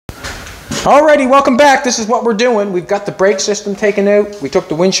Alrighty, welcome back. This is what we're doing. We've got the brake system taken out. We took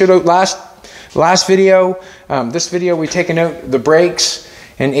the windshield out last video. This video we've taken out the brakes,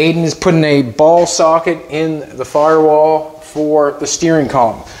 and Aiden is putting a ball socket in the firewall for the steering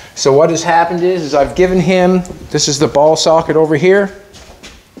column. So what has happened is I've given him, this is the ball socket over here.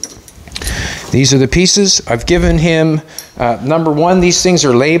 These are the pieces. I've given him, number one, these things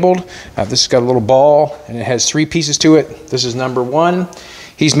are labeled. This has got a little ball and it has 3 pieces to it. This is number 1.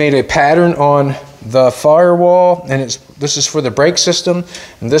 He's made a pattern on the firewall, and this is for the brake system,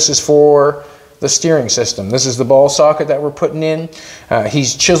 and this is for the steering system. This is the ball socket that we're putting in.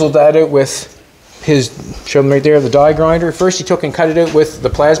 He's chiseled that out with his, show them right there, the die grinder. First he took and cut it out with the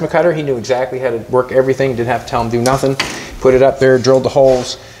plasma cutter. He knew exactly how to work everything, didn't have to tell him to do nothing. Put it up there, drilled the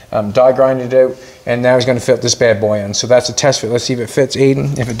holes, die grinded it out, and now he's going to fit this bad boy in. So that's a test fit. Let's see if it fits,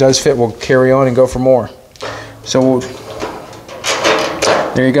 Aiden. If it does fit, we'll carry on and go for more. So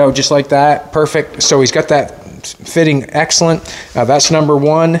there you go, just like that, perfect. So he's got that fitting excellent. That's number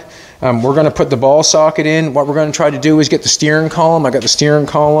 1. We're going to put the ball socket in. What we're going to try to do is get the steering column. I got the steering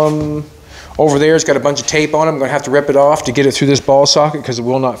column over there. It's got a bunch of tape on it. I'm going to have to rip it off to get it through this ball socket because it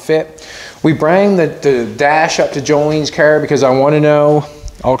will not fit. We bring the dash up to Jolene's car because I want to know.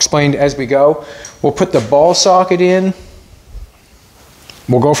 I'll explain as we go. We'll put the ball socket in.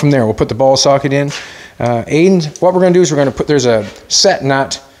 We'll go from there. We'll put the ball socket in. Aiden, what we're going to do is we're going to put, there's a set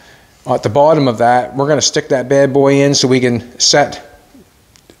nut at the bottom of that. We're going to stick that bad boy in so we can set.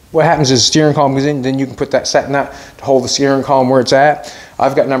 What happens is the steering column goes in, then you can put that set nut to hold the steering column where it's at.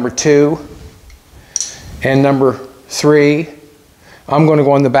 I've got number 2 and number 3. I'm going to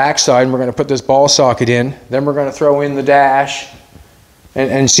go on the back side and we're going to put this ball socket in. Then we're going to throw in the dash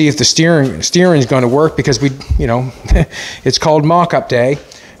and see if the steering is going to work because we, you know, it's called mock-up day.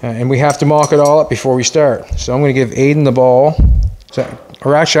 And we have to mock it all up before we start. So I'm going to give Aiden the ball.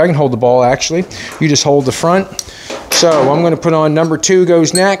 Or actually, I can hold the ball, actually. You just hold the front. So I'm going to put on number 2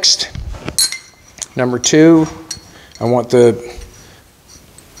 goes next. Number 2, I want the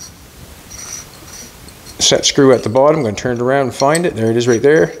set screw at the bottom. I'm going to turn it around and find it. There it is right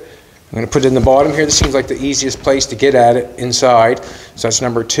there. I'm going to put it in the bottom here. This seems like the easiest place to get at it inside. So that's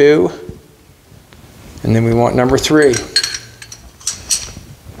number 2. And then we want number 3.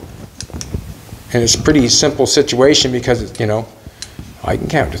 And it's a pretty simple situation because, it's, you know, I can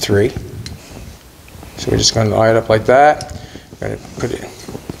count to 3. So we're just going to line it up like that. Going to put it.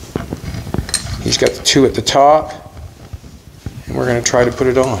 He's got the 2 at the top, and we're going to try to put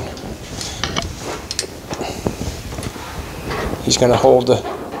it on. He's going to hold the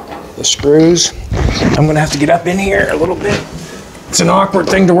screws. I'm going to have to get up in here a little bit. It's an awkward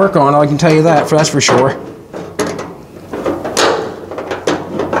thing to work on, I can tell you that, that's for sure.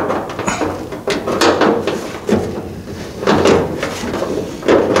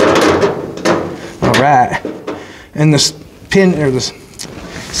 Right, and this pin or this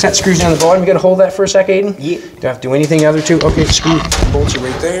set screws down the bottom. You got to hold that for a sec, Aiden. Yeah. Don't have to do anything other two. Okay, screw bolts are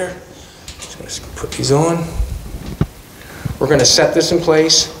right there. Just gonna put these on. We're gonna set this in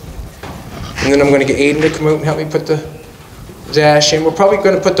place, and then I'm gonna get Aiden to come out and help me put the dash in. We're probably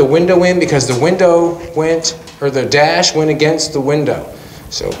gonna put the window in because the window went, or the dash went against the window.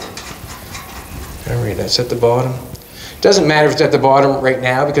 So, all right, that's at the bottom. Doesn't matter if it's at the bottom right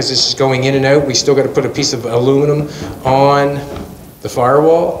now because this is going in and out. We still got to put a piece of aluminum on the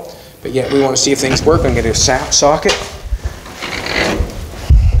firewall. But yet we want to see if things work. I'm going to get a socket.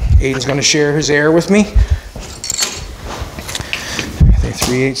 Aiden's going to share his air with me. I think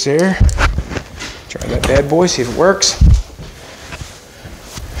 3/8 there. Try that bad boy, see if it works.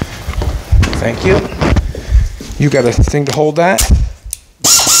 Thank you. You got a thing to hold that.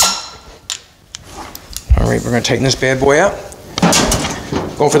 All right, we're going to tighten this bad boy up.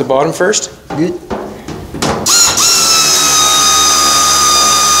 Going for the bottom first. Good.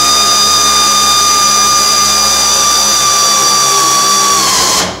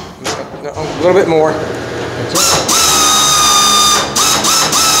 No, a little bit more. That's it.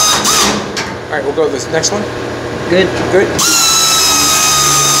 All right, we'll go to this next one. Good. Good.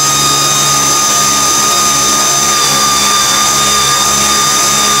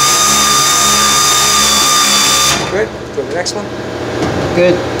 Good. Go to the next one.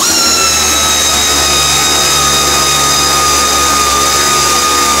 Good.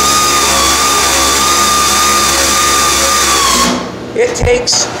 It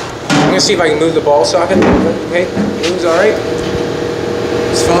takes, I'm going to see if I can move the ball socket. Okay, moves all right.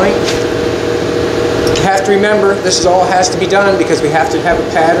 It's fine. You have to remember, this all has to be done because we have to have a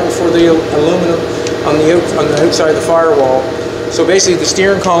pattern for the aluminum on the outside of the firewall. So basically the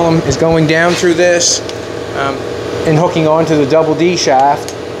steering column is going down through this and hooking onto the double D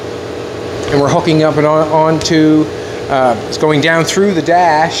shaft. and we're hooking up it onto, it's going down through the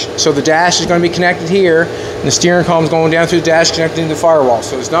dash, so the dash is going to be connected here, and the steering column is going down through the dash connected into the firewall,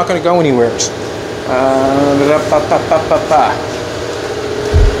 so it's not going to go anywhere.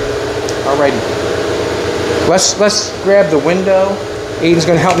 Alrighty, let's grab the window. Aiden's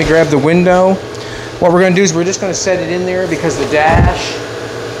going to help me grab the window. What we're going to do is we're just going to set it in there because the dash,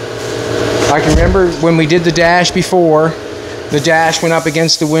 I can remember when we did the dash before, the dash went up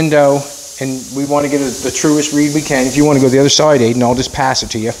against the window, and we want to get the truest read we can. If you want to go the other side, Aiden, I'll just pass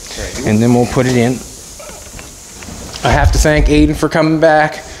it to you, and then we'll put it in. I have to thank Aiden for coming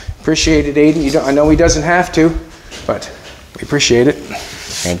back. Appreciate it, Aiden. I know he doesn't have to, but we appreciate it.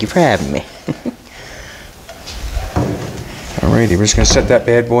 Thank you for having me. Alrighty, we're just going to set that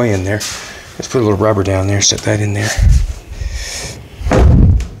bad boy in there. Let's put a little rubber down there, set that in there.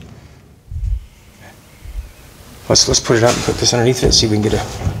 Let's put it up and put this underneath it, see if we can get a...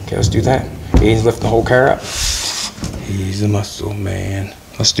 Okay, let's do that. Aiden's lifting the whole car up. He's a muscle man.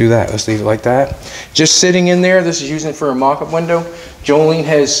 Let's do that. Let's leave it like that. Just sitting in there. This is using it for a mock-up window. Jolene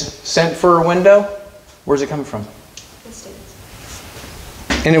has sent for a window. Where's it coming from?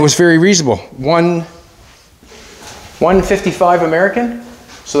 And it was very reasonable. 155 American.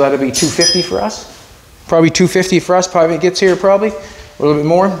 So that'll be 250 for us. Probably 250 for us. Probably it gets here probably a little bit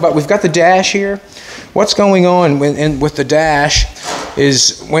more. But we've got the dash here. What's going on with the dash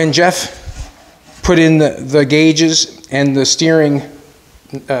is when Jeff put in the gauges and the steering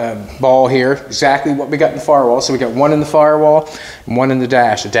ball here, exactly what we got in the firewall. So we got one in the firewall and one in the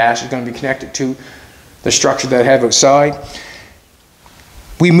dash. The dash is going to be connected to the structure that I have outside.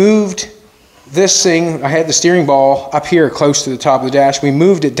 We moved this thing, I had the steering ball up here close to the top of the dash. We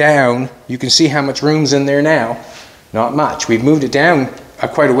moved it down. You can see how much room's in there now. Not much. We've moved it down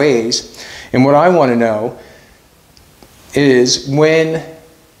quite a ways. And what I want to know is when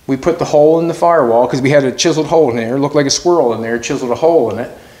we put the hole in the firewall, because we had a chiseled hole in there, it looked like a squirrel in there, chiseled a hole in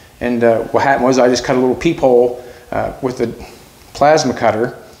it. And what happened was I just cut a little peephole with the plasma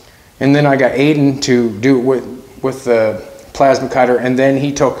cutter. And then I got Aiden to do it with the plasma cutter, and then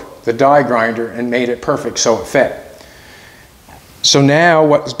he took the die grinder and made it perfect so it fit. So now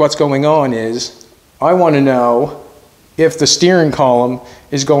what's going on is I want to know if the steering column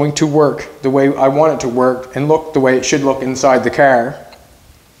is going to work the way I want it to work and look the way it should look inside the car.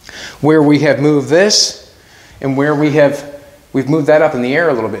 Where we have moved this and where we've moved that up in the air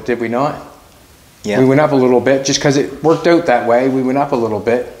a little bit, did we not? Yeah. We went up a little bit just because it worked out that way. We went up a little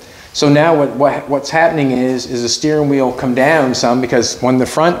bit. So now what's happening is the steering wheel come down some, because when the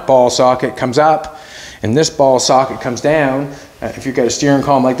front ball socket comes up and this ball socket comes down, if you've got a steering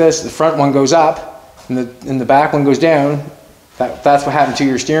column like this, the front one goes up and the back one goes down. That's what happened to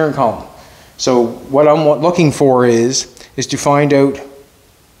your steering column. So what I'm looking for is to find out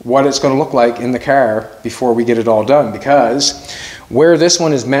what it's going to look like in the car before we get it all done, because where this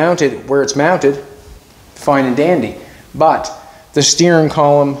one is mounted, where it's mounted, fine and dandy, but the steering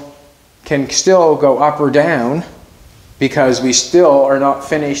column can still go up or down because we still are not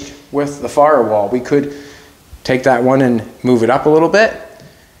finished with the firewall. We could take that one and move it up a little bit,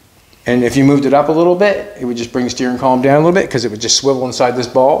 and if you moved it up a little bit, it would just bring the steering column down a little bit because it would just swivel inside this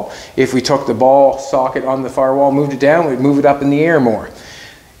ball. If we took the ball socket on the firewall, moved it down, we'd move it up in the air more.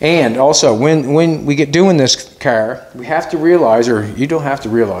 And also, when we get doing this car, we have to realize, or you don't have to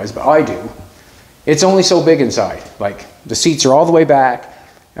realize, but I do, it's only so big inside. Like, the seats are all the way back.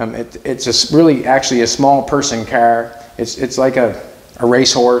 It's really actually a small person car. It's like a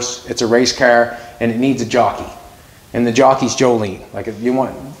racehorse. It's a race car, and it needs a jockey. And the jockey's Jolene. Like, if you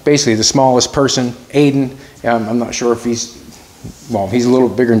want basically the smallest person, Aiden. I'm not sure if he's a little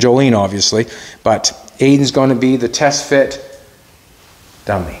bigger than Jolene, obviously, but Aiden's going to be the test fit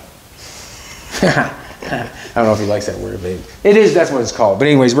dummy. I don't know if he likes that word, but it is, that's what it's called. But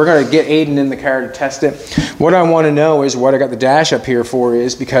anyways, we're going to get Aiden in the car to test it. What I want to know is what I got the dash up here for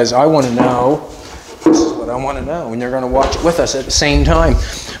is because I want to know, this is what I want to know, and they're going to watch it with us at the same time.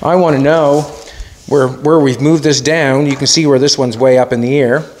 I want to know where we've moved this down. You can see where this one's way up in the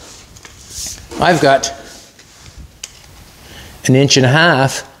air. I've got 1.5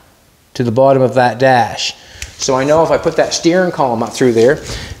 inches to the bottom of that dash. So I know if I put that steering column up through there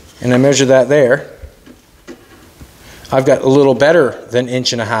and I measure that there, I've got a little better than 1.5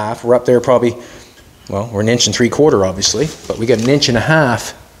 inches. We're up there probably, well, we're 1.75 inches obviously, but we got 1.5 inches.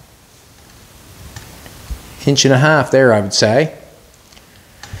 1.5 inches there, I would say.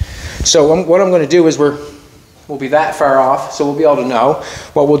 So what I'm going to do is we'll be that far off, so we'll be able to know.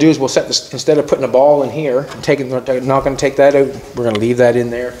 What we'll do is we'll set this, instead of putting a ball in here, not going to take that out, we're going to leave that in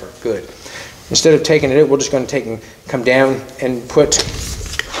there for good. Instead of taking it out, we're just going to come down and put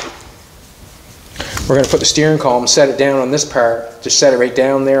we're going to put the steering column, set it down on this part, just set it right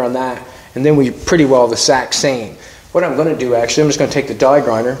down there on that, and then we pretty well the exact same. What I'm going to do actually, I'm just going to take the die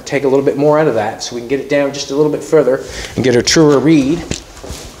grinder, take a little bit more out of that so we can get it down just a little bit further and get a truer read.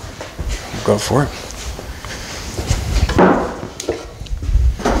 Go for it.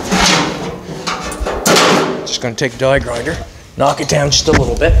 Just going to take the die grinder, knock it down just a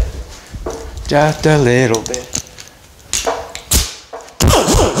little bit. Just a little bit.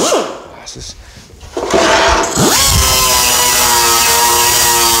 Glasses.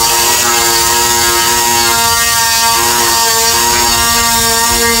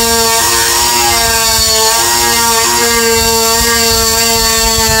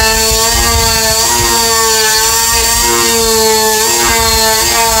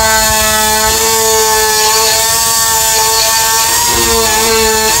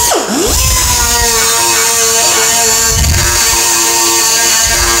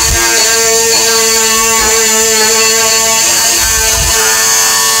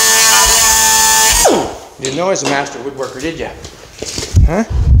 You didn't know I was a master woodworker, did you? Huh?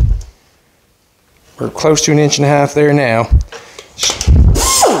 We're close to 1.5 inches there now.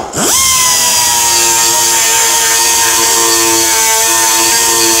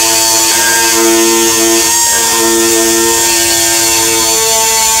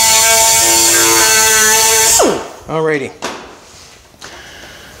 Alrighty.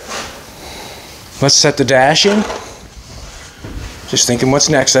 Let's set the dash in. Just thinking what's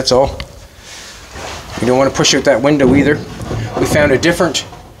next, that's all. You don't want to push out that window either. We found a different.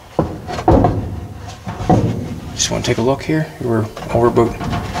 Just want to take a look here. We're over about.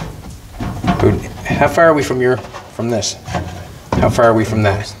 How far are we from this? How far are we from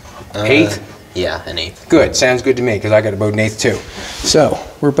that? 1/8? Yeah, 1/8. Good. Sounds good to me because I got about 1/8 too. So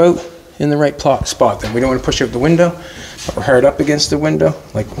we're about in the right spot then. We don't want to push out the window. But we're hard up against the window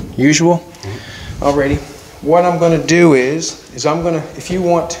like usual. Alrighty. What I'm going to do is I'm going to, if you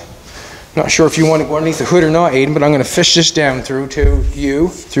want. Not sure if you want to go underneath the hood or not, Aiden, but I'm going to fish this down through to you,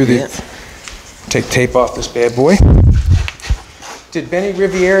 through the, take tape off this bad boy. Did Benny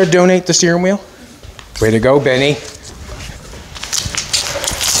Riviera donate the steering wheel? Way to go, Benny.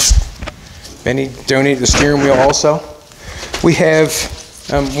 Benny donated the steering wheel also. We have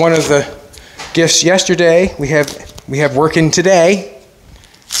one of the gifts yesterday. We have working today.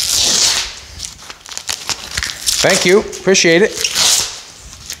 Thank you, appreciate it.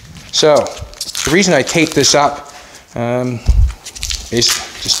 So, the reason I taped this up is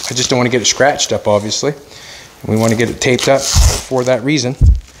I just don't want to get it scratched up, obviously. We want to get it taped up for that reason.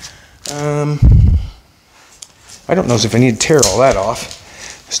 I don't know if I need to tear all that off.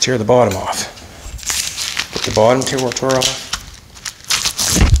 Let's tear the bottom off. Put the bottom tear off.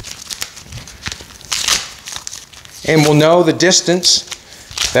 And we'll know the distance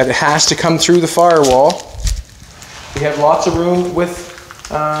that it has to come through the firewall. We have lots of room with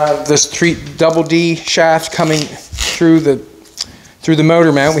this double D shaft coming through the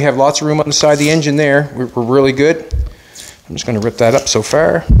motor mount. We have lots of room on the side of the engine there. We're really good. I'm just going to rip that up so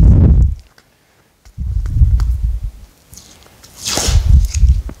far.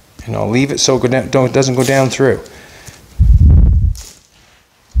 And I'll leave it so it doesn't go down through.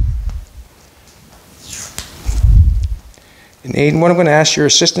 And Aiden, what I'm going to ask your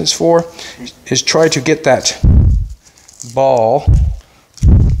assistance for is try to get that ball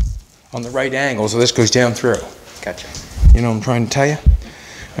on the right angle so this goes down through. Gotcha. You know what I'm trying to tell you?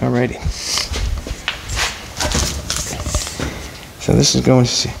 Alrighty. So this is going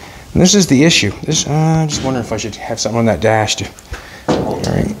to see. And this is the issue. I'm just wondering if I should have something on that dash too.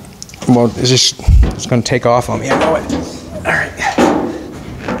 Alright. Well, it's going to take off on me. I know it. Alright.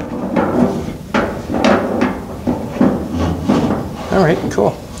 Alright,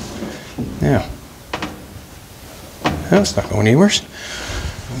 cool. Now. That's not going anywhere.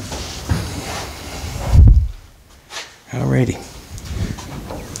 Alrighty.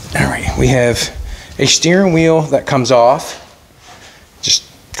 Alright, we have a steering wheel that comes off. Just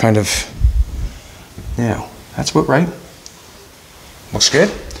kind of, now, that's about right. Looks good.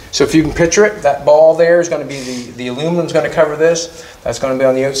 So if you can picture it, that ball there is going to be the aluminum is going to cover this. That's going to be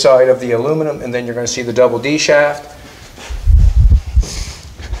on the outside of the aluminum, and then you're going to see the double D shaft.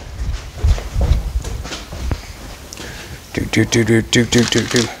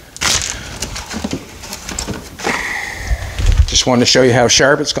 Just wanted to show you how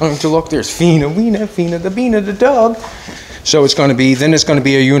sharp it's going to look. There's Fina, Weena, Fina, the Beena, the dog. So it's going to be, then it's going to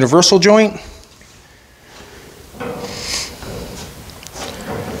be a universal joint.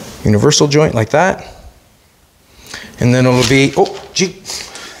 Universal joint like that. And then it'll be, oh, gee.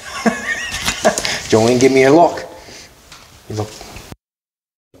 Jolene, give me a look. You look.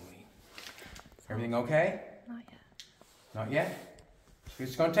 Everything okay? Not yet. Not yet?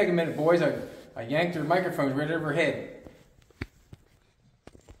 It's going to take a minute, boys. I yanked her microphone right over her head.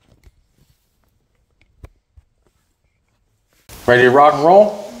 Ready to rock and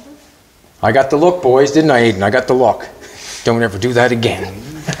roll? Mm-hmm. I got the look, boys, didn't I, Aiden? I got the look. Don't ever do that again.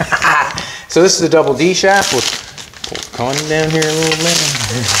 So this is the double D shaft. We'll pull the conning down here a little bit.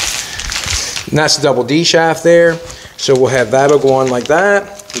 And that's the double D shaft there. So we'll have that'll go on like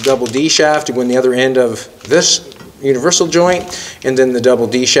that. The double D shaft will go in the other end of this universal joint, and then the double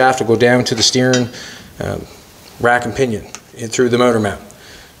D shaft will go down to the steering rack and pinion and through the motor mount.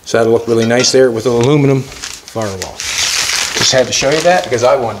 So that'll look really nice there with an aluminum firewall. Just had to show you that because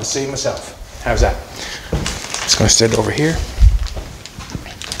I wanted to see myself. How's that? Just going to sit over here.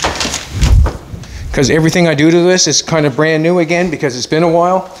 Because everything I do to this is kind of brand new again because it's been a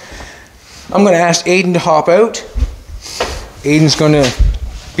while. I'm going to ask Aiden to hop out. Aiden's going to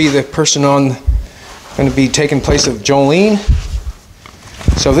be the person going to be taking place of Jolene.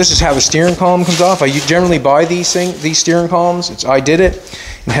 So this is how the steering column comes off. I generally buy these steering columns. I did it.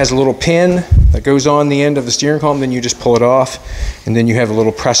 It has a little pin that goes on the end of the steering column. Then you just pull it off, and then you have a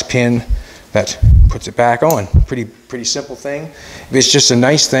little press pin that puts it back on. Pretty simple thing. It's just a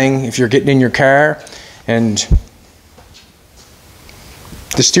nice thing if you're getting in your car and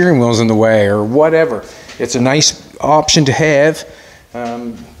the steering wheel's in the way or whatever. It's a nice option to have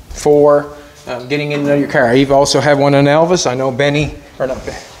for getting into your car. You've also have one on Elvis. I know Benny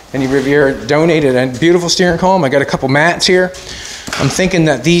Riviera donated a beautiful steering column. I got a couple mats here. I'm thinking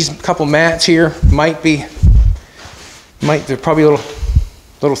that these couple mats here they're probably a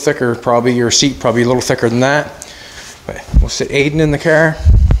little thicker, probably your seat probably a little thicker than that. But we'll sit Aiden in the car.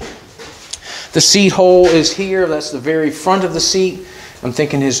 The seat hole is here. That's the very front of the seat. I'm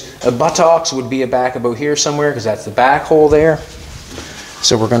thinking his buttocks would be back about here somewhere because that's the back hole there.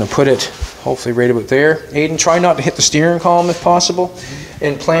 So we're going to put it hopefully right about there. Aiden, try not to hit the steering column if possible,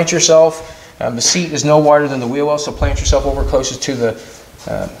 and plant yourself. The seat is no wider than the wheel well, so plant yourself over closest to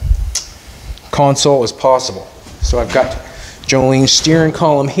the console as possible. So I've got Jolene's steering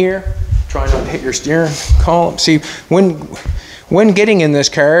column here. Try not to hit your steering column. See, when getting in this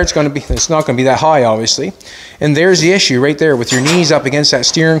car, it's not going to be that high, obviously. And there's the issue right there with your knees up against that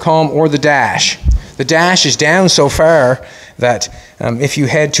steering column or the dash. The dash is down so far that if you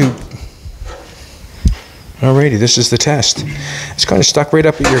had to... Alrighty, this is the test. It's kind of stuck right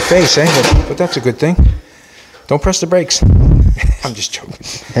up at your face, eh? But that's a good thing. Don't press the brakes. I'm just joking.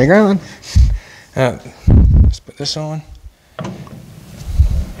 Hang on. Let's put this on.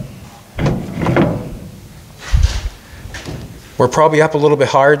 We're probably up a little bit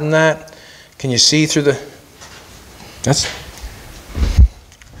higher than that. Can you see through the...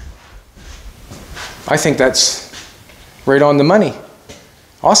 I think that's right on the money.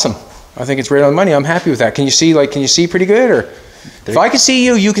 Awesome. I think it's right on the money. I'm happy with that. Can you see pretty good? Or if I can see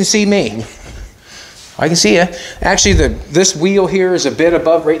you, you can see me. I can see you. Actually, this wheel here is a bit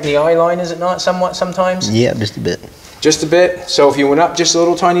above right in the eye line, is it not, somewhat sometimes? Yeah, just a bit. Just a bit. So if you went up just a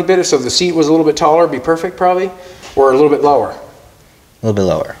little tiny bit, so the seat was a little bit taller, it'd be perfect probably, or a little bit lower. A little bit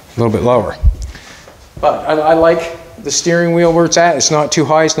lower. A little bit lower. But I like the steering wheel where it's at. It's not too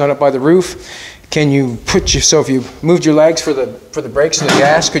high. It's not up by the roof. Can you so if you moved your legs for the brakes and the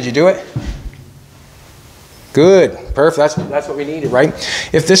gas, could you do it? Good. Perfect. That's what we needed, right?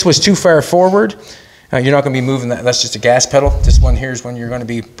 If this was too far forward, you're not going to be moving that. That's just a gas pedal. This one here is when you're going to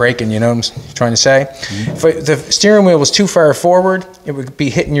be braking, you know what I'm trying to say? Mm-hmm. If the steering wheel was too far forward, it would be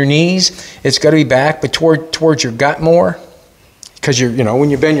hitting your knees. It's got to be back, but towards your gut more. Because when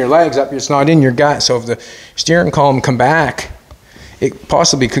you bend your legs up, it's not in your gut. So if the steering column come back, it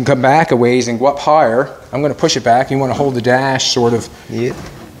possibly could come back a ways and go up higher. I'm going to push it back. You want to hold the dash sort of. Yep.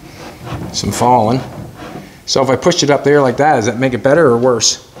 Some falling. So if I pushed it up there like that, does that make it better or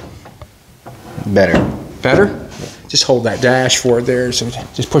worse? Better. Better? Yeah. Just hold that dash forward there. So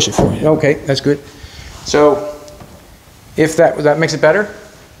just push it forward. Okay, that's good. So if that makes it better.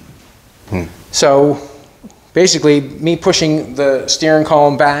 So basically, me pushing the steering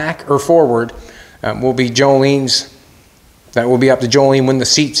column back or forward will be Jolene's. That will be up to Jolene when the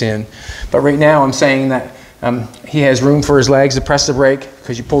seat's in. But right now I'm saying that he has room for his legs to press the brake,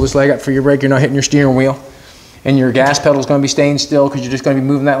 because you pull this leg up for your brake, you're not hitting your steering wheel. And your gas pedal is going to be staying still because you're just going to be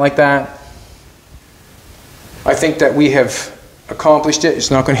moving that like that. I think that we have accomplished it. It's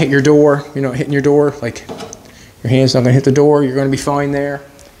not going to hit your door. You're not hitting your door. Like, your hand's not going to hit the door. You're going to be fine there.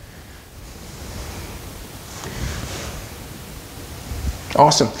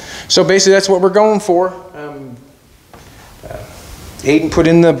 Awesome. So basically that's what we're going for. Aiden put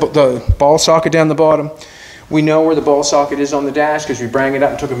in the ball socket down the bottom. We know where the ball socket is on the dash because we bring it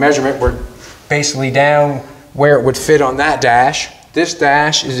up and took a measurement. basically down where it would fit on that dash. That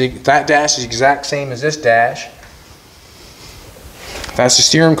dash is the exact same as this dash. That's the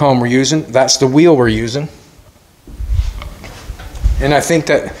steering column we're using. That's the wheel we're using. And I think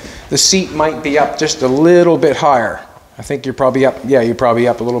that the seat might be up just a little bit higher. I think you're probably up, yeah, you're probably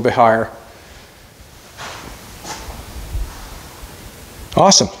up a little bit higher.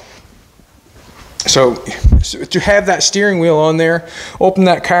 Awesome. So to have that steering wheel on there, open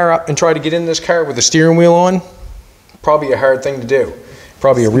that car up and try to get in this car with the steering wheel on, probably a hard thing to do.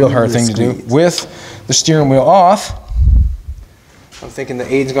 Probably a real hard thing to do. With the steering wheel off, I'm thinking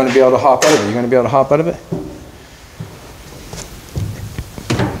the aid's going to be able to hop out of it. You're going to be able to hop out of it?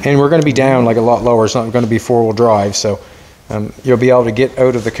 And we're going to be down like a lot lower. It's not going to be four-wheel drive, so you'll be able to get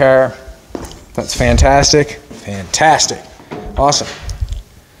out of the car. That's fantastic. Fantastic. Awesome.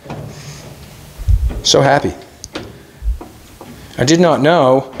 So happy. I did not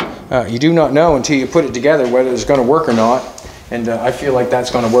know, you do not know until you put it together whether it's going to work or not, and I feel like that's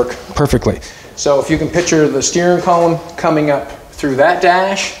going to work perfectly. So if you can picture the steering column coming up through that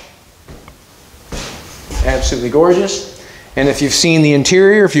dash, absolutely gorgeous. And if you've seen the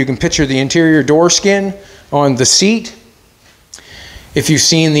interior, if you can picture the interior door skin on the seat, if you've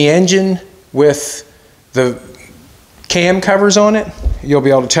seen the engine with the cam covers on it, you'll be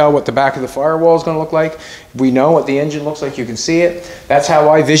able to tell what the back of the firewall is going to look like. We know what the engine looks like. You can see it. That's how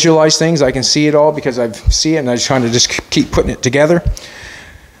I visualize things. I can see it all because I see it, and I just trying to just keep putting it together.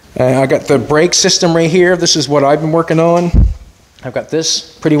 I got the brake system right here. This is what I've been working on. I've got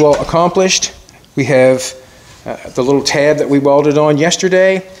this pretty well accomplished. We have the little tab that we welded on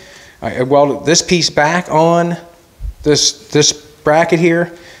yesterday. I welded this piece back on this bracket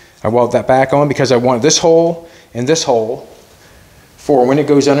here. I welded that back on because I wanted this hole and this hole for when it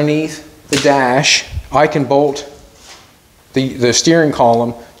goes underneath the dash. I can bolt the steering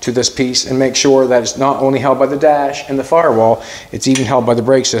column to this piece and make sure that it's not only held by the dash and the firewall, it's even held by the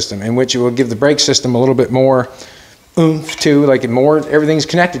brake system, in which it will give the brake system a little bit more oomph to, like everything's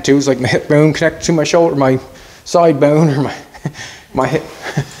connected to. It's like my hip bone connected to my shoulder, my side bone, or my hip.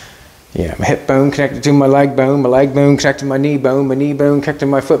 Yeah, my hip bone connected to my leg bone connected to my knee bone connected to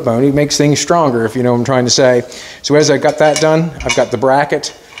my foot bone. It makes things stronger, if you know what I'm trying to say. So as I got that done, I've got the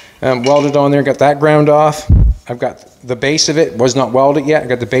bracket welded on there, got that ground off. I've got the base of it, was not welded yet. I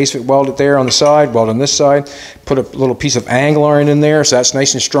got the base of it welded there on the side, welded on this side. Put a little piece of angle iron in there, so that's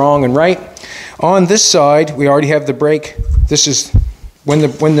nice and strong and right. On this side, we already have the brake. This is when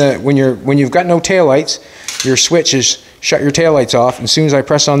you've got no taillights, your switch is shut your taillights off. And as soon as I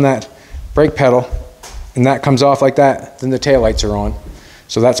press on that brake pedal and that comes off like that, then the taillights are on.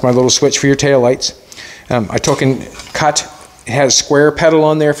 So that's my little switch for your taillights. I took and cut, it has a square pedal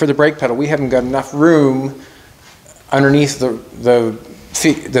on there for the brake pedal. We haven't got enough room underneath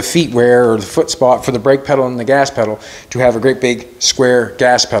the feet wear or the foot spot for the brake pedal and the gas pedal to have a great big square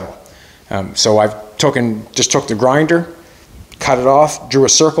gas pedal. So I've just took the grinder, cut it off, drew a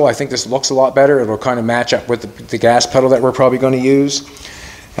circle. I think this looks a lot better. It'll kind of match up with the gas pedal that we're probably going to use.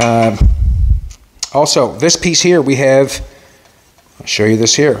 Also, this piece here we have, I'll show you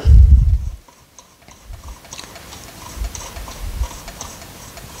this here.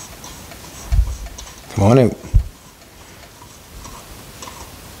 Come on out.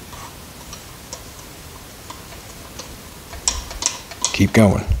 Keep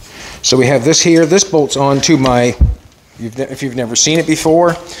going. So we have this here. This bolts onto my, if you've never seen it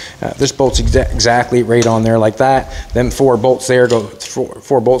before, this bolts exactly right on there like that. Then four bolts there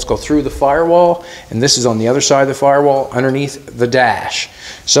four bolts go through the firewall, and this is on the other side of the firewall underneath the dash.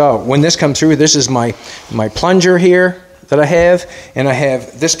 So when this comes through, this is my plunger here that I have, and I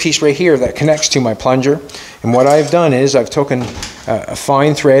have this piece right here that connects to my plunger. And what I've done is I've taken a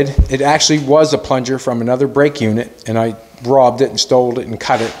fine thread. It actually was a plunger from another brake unit, and I robbed it and stole it and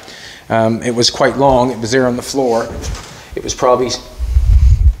cut it. It was quite long. It was there on the floor. It was probably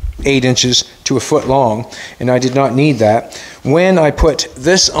 8 inches to a foot long, and I did not need that. When I put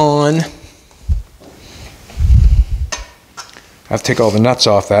this on, I have to take all the nuts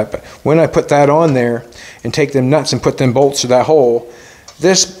off that, but when I put that on there and take them nuts and put them bolts to that hole,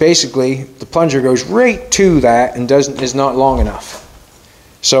 this basically, the plunger goes right to that and is not long enough.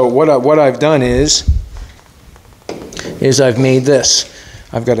 So what I've done is I've made this.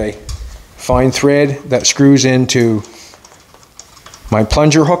 I've got a fine thread that screws into my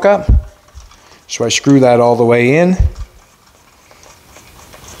plunger hookup. So I screw that all the way in.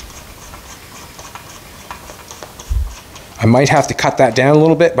 I might have to cut that down a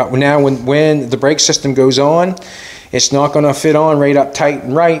little bit, but now when the brake system goes on, it's not going to fit on right up tight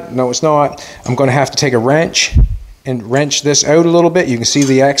and right. No, it's not. I'm going to have to take a wrench and wrench this out a little bit. You can see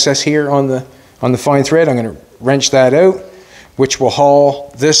the excess here on on the fine thread. I'm going to wrench that out, which will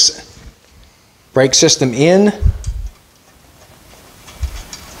haul this brake system in.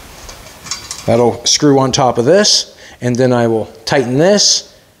 That'll screw on top of this, and then I will tighten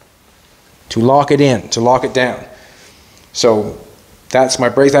this to lock it in, to lock it down. So that's my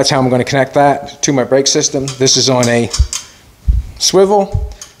brake. That's how I'm going to connect that to my brake system. This is on a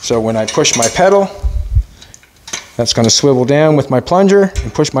swivel, so when I push my pedal, that's going to swivel down with my plunger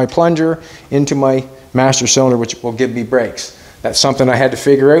and push my plunger into my master cylinder, which will give me brakes. That's something I had to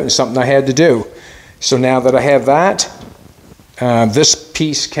figure out and something I had to do. So now that I have that, this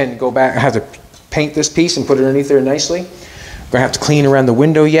piece can go back. I have to paint this piece and put it underneath there nicely. I'm going to have to clean around the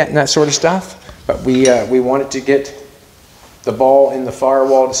window yet and that sort of stuff. But we wanted to get the ball in the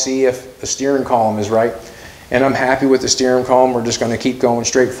firewall to see if the steering column is right. And I'm happy with the steering column. We're just going to keep going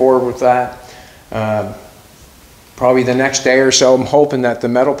straight forward with that. Probably the next day or so, I'm hoping that the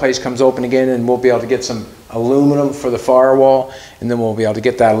metal place comes open again and we'll be able to get some aluminum for the firewall, and then we'll be able to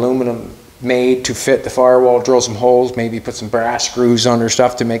get that aluminum made to fit the firewall, drill some holes, maybe put some brass screws under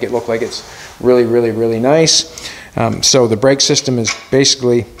stuff to make it look like it's really, really, really nice. So the brake system is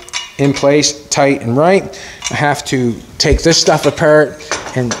basically in place, tight and right. I have to take this stuff apart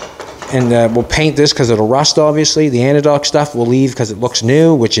and we'll paint this because it'll rust, obviously. The anodok stuff we'll leave because it looks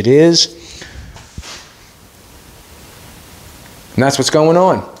new, which it is. And that's what's going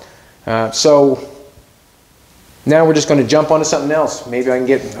on. So now we're just going to jump onto something else. Maybe I'm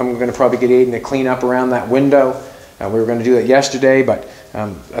going to probably get Aiden to clean up around that window. We were going to do that yesterday, but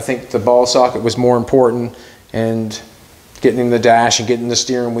I think the ball socket was more important, and getting in the dash and getting the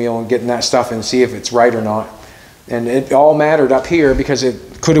steering wheel and getting that stuff and see if it's right or not. And it all mattered up here because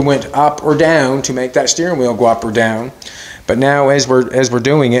it could have went up or down to make that steering wheel go up or down. But now as we're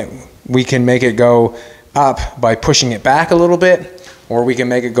doing it, we can make it go up by pushing it back a little bit, or we can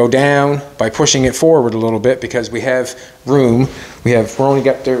make it go down by pushing it forward a little bit because we have room. We're only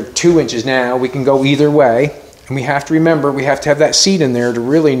got there 2 inches now. We can go either way, and we have to remember we have to have that seat in there to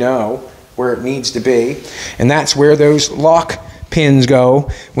really know where it needs to be, and that's where those lock pins go.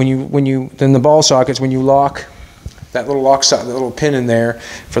 Then the ball sockets, when you lock that little lock socket, that little pin in there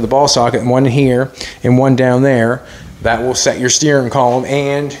for the ball socket, and one here and one down there, that will set your steering column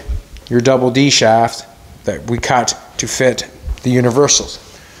and your double D shaft that we cut to fit the universals.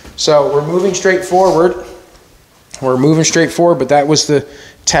 So we're moving straight forward. But that was the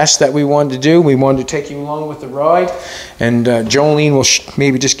test that we wanted to do. We wanted to take you along with the ride, and Jolene will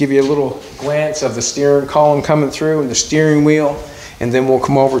maybe just give you a little glance of the steering column coming through and the steering wheel, and then we'll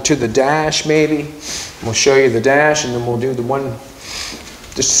come over to the dash maybe. We'll show you the dash, and then we'll do the one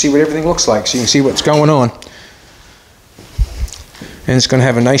just to see what everything looks like so you can see what's going on. And it's going to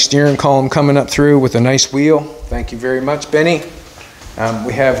have a nice steering column coming up through with a nice wheel. Thank you very much, Benny.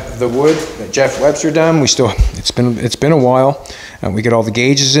 We have the wood that Jeff Webster done. It's been a while. We get all the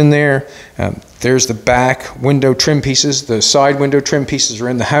gauges in there. There's the back window trim pieces. The side window trim pieces are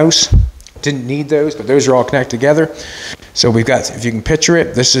in the house. Didn't need those, but those are all connected together. So we've got, if you can picture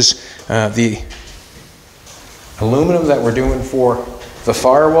it, this is the aluminum that we're doing for the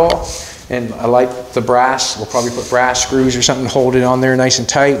firewall. And I like the brass. We'll probably put brass screws or something to hold it on there nice and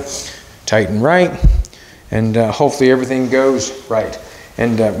tight and right. And hopefully everything goes right.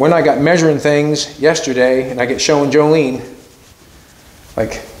 And when I got measuring things yesterday, and I get showing Jolene,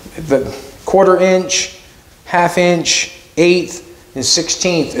 like the 1/4 inch, 1/2 inch, 1/8, and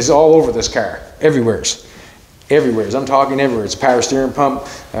 1/16 is all over this car. Everywhere's. I'm talking everywhere. It's a power steering pump,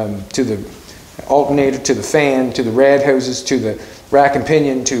 to the alternator, to the fan, to the rad hoses, to the rack and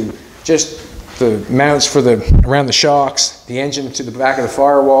pinion, to just the mounts for around the shocks, the engine to the back of the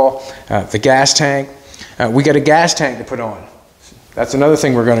firewall, the gas tank. We got a gas tank to put on. That's another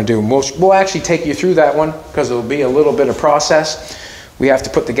thing we're going to do. We'll actually take you through that one because it'll be a little bit of process. We have to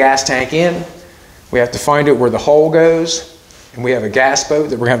put the gas tank in. We have to find out where the hole goes. And we have a gas boat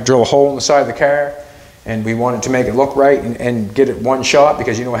that we're going to have to drill a hole in the side of the car. And we wanted to make it look right and get it one shot,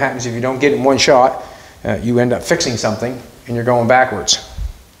 because you know what happens if you don't get it in one shot. You end up fixing something and you're going backwards.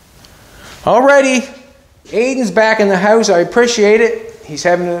 Alrighty, Aiden's back in the house. I appreciate it.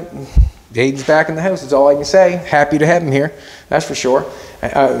 Aiden's back in the house, that's all I can say. Happy to have him here, that's for sure.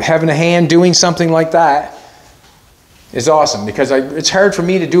 Having a hand doing something like that is awesome, because it's hard for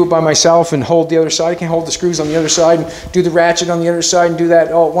me to do it by myself and hold the other side. I can hold the screws on the other side and do the ratchet on the other side and do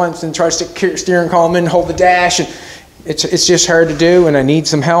that all at once and try to stick steering column in and hold the dash. And it's just hard to do, and I need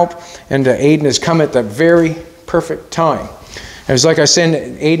some help. And Aiden has come at the very perfect time. It was like I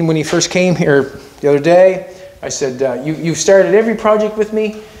said, Aiden, when he first came here the other day, I said, you've started every project with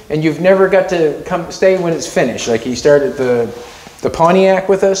me, and you've never got to come stay when it's finished. Like he started the Pontiac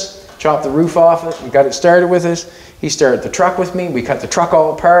with us, chopped the roof off it, and got it started with us. He started the truck with me. We cut the truck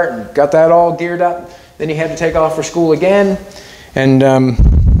all apart and got that all geared up. Then he had to take off for school again. And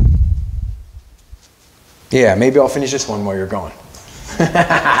yeah, maybe I'll finish this one while you're gone.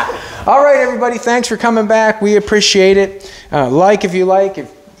 All right, everybody, thanks for coming back. We appreciate it. Like if you like,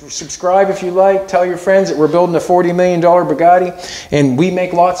 subscribe if you like. Tell your friends that we're building a $40 million Bugatti, and we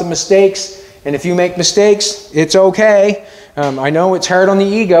make lots of mistakes. And if you make mistakes, it's okay. I know it's hard on the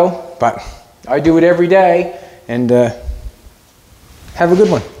ego, but I do it every day. And have a good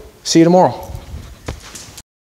one. See you tomorrow.